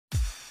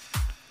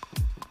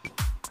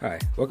Hi,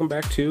 welcome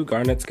back to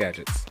Garnett's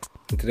Gadgets.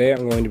 And today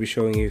I'm going to be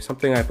showing you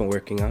something I've been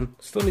working on.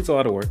 Still needs a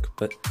lot of work,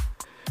 but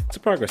it's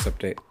a progress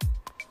update.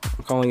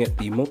 I'm calling it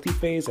the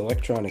Multiphase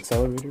Electron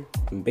Accelerator,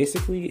 and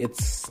basically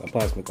it's a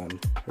plasma gun,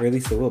 or at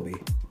least it will be.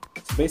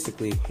 So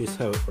basically, here's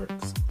how it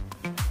works.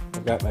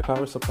 I've got my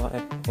power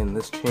supply in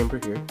this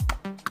chamber here.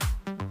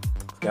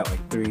 It's got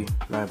like 3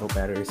 9-volt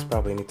batteries,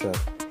 probably need to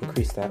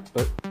increase that,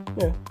 but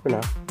yeah, for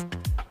now.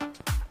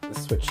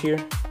 This switch here,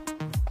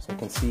 so I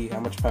can see how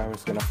much power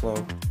is going to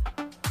flow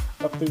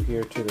up through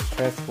here to this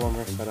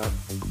transformer setup.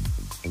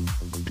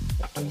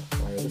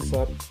 Wire this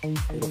up,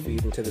 it'll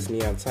feed into this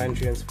neon sign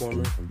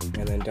transformer,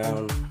 and then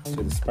down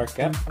to the spark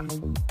gap,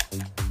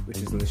 which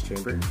is in this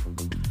chamber.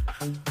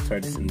 It's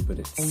hard to see, but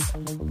it's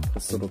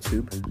this little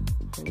tube.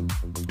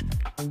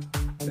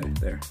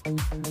 There.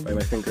 By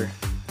my finger,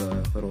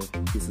 the little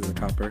pieces of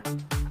copper.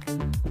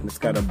 And it's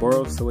got a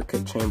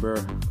borosilicate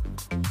chamber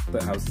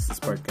that houses the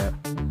spark gap.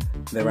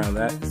 And around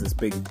that is this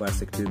big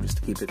plastic tube just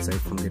to keep it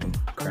safe from getting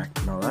cracked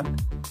and all that.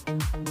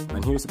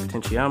 And here's a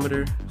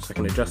potentiometer, so I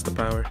can adjust the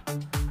power.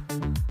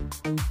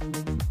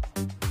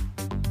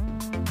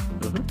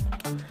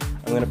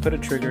 I'm going to put a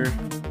trigger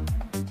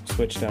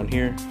switch down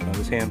here on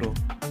this handle.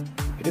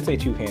 It is a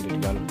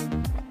two-handed gun.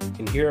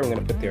 In here I'm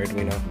going to put the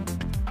Arduino.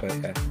 But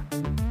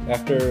yeah,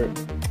 after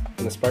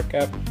in the spark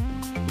gap,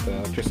 the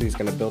electricity is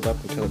going to build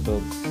up until it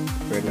builds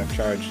great enough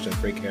charge to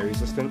break air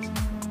resistance,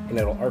 and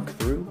it'll arc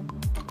through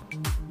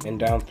and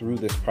down through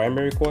this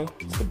primary coil.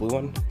 It's the blue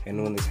one,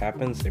 and when this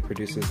happens, it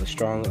produces a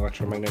strong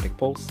electromagnetic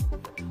pulse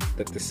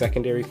that the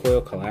secondary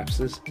coil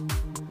collapses,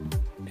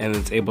 and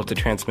it's able to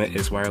transmit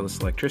its wireless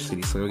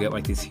electricity. So you'll get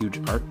like these huge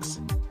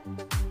arcs.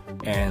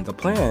 And the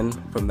plan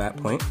from that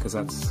point, because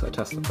that's a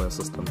Tesla coil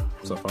system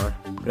so far,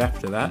 but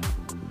after that,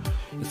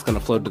 it's going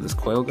to flow to this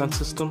coil gun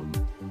system,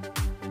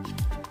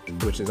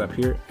 which is up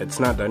here. It's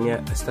not done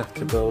yet. I still have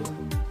to build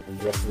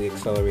the rest of the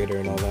accelerator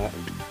and all that.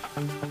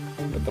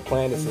 But the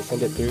plan is to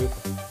send it through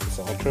this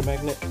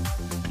electromagnet.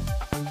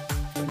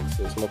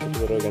 So there's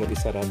multiple that are going to be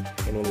set up,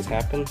 and when this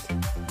happens,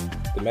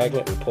 the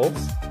magnet will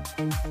pulse,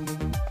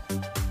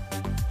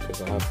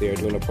 because I'll have the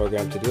Arduino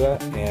program to do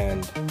that,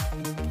 and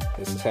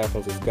as this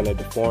happens, it's going to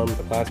deform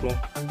the plasma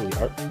in the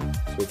arc.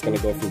 So it's going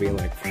to go from being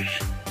like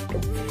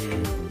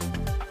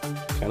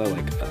kind of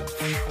like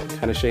a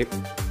kind of shape,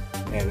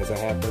 and as that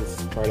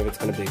happens, part of it's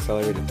going to be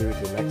accelerated through to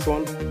the next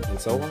one, and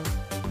so on.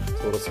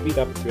 So it'll speed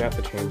up throughout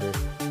the chamber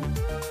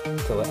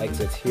until it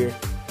exits here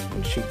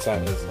and shoots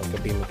out as like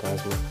a beam of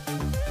plasma.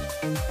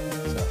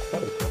 So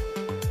that'll be cool.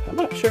 I'm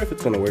not sure if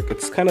it's going to work.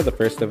 It's kind of the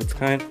first of its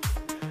kind,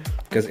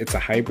 because it's a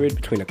hybrid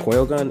between a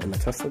coil gun and a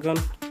Tesla gun.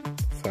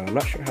 So I'm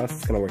not sure how this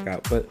is going to work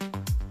out, but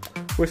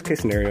worst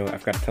case scenario,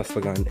 I've got a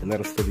Tesla gun, and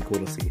that'll still be cool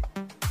to see.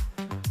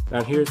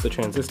 Down here is the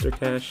transistor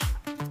cache,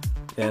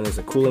 and there's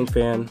a cooling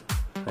fan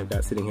I've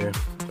got sitting here.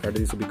 Part of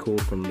these will be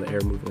cooled from the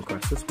air moving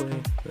across this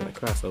way, then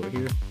across over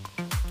here.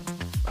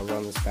 I'll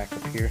run this back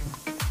up here.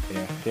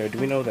 Yeah, the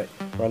Arduino that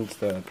runs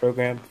the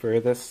program for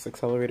this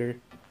accelerator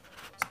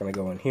is going to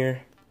go in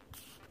here.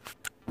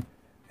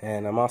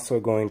 And I'm also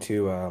going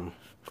to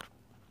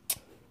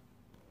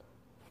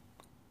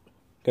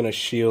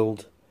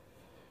shield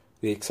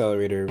the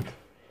accelerator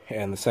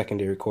and the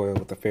secondary coil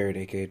with the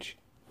Faraday cage.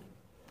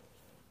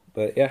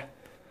 But yeah,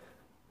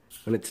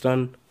 when it's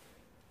done,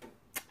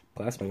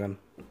 plasma gun,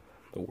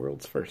 the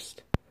world's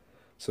first.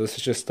 So this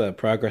is just a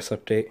progress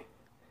update,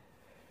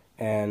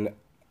 and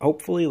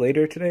hopefully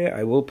later today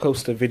I will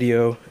post a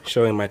video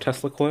showing my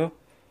Tesla coil,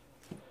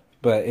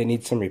 but it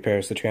needs some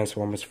repairs. The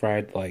transformer's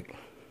fried. Like,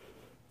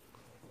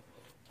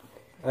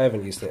 I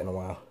haven't used it in a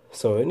while,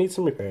 so it needs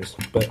some repairs,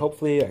 but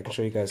hopefully I can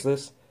show you guys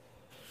this.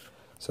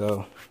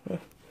 So yeah.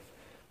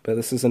 But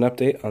this is an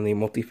update on the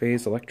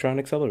Multiphase Electron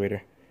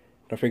Accelerator.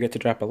 Don't forget to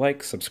drop a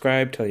like,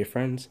 subscribe, tell your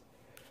friends,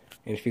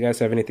 and if you guys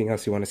have anything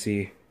else you want to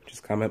see,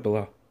 just comment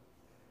below.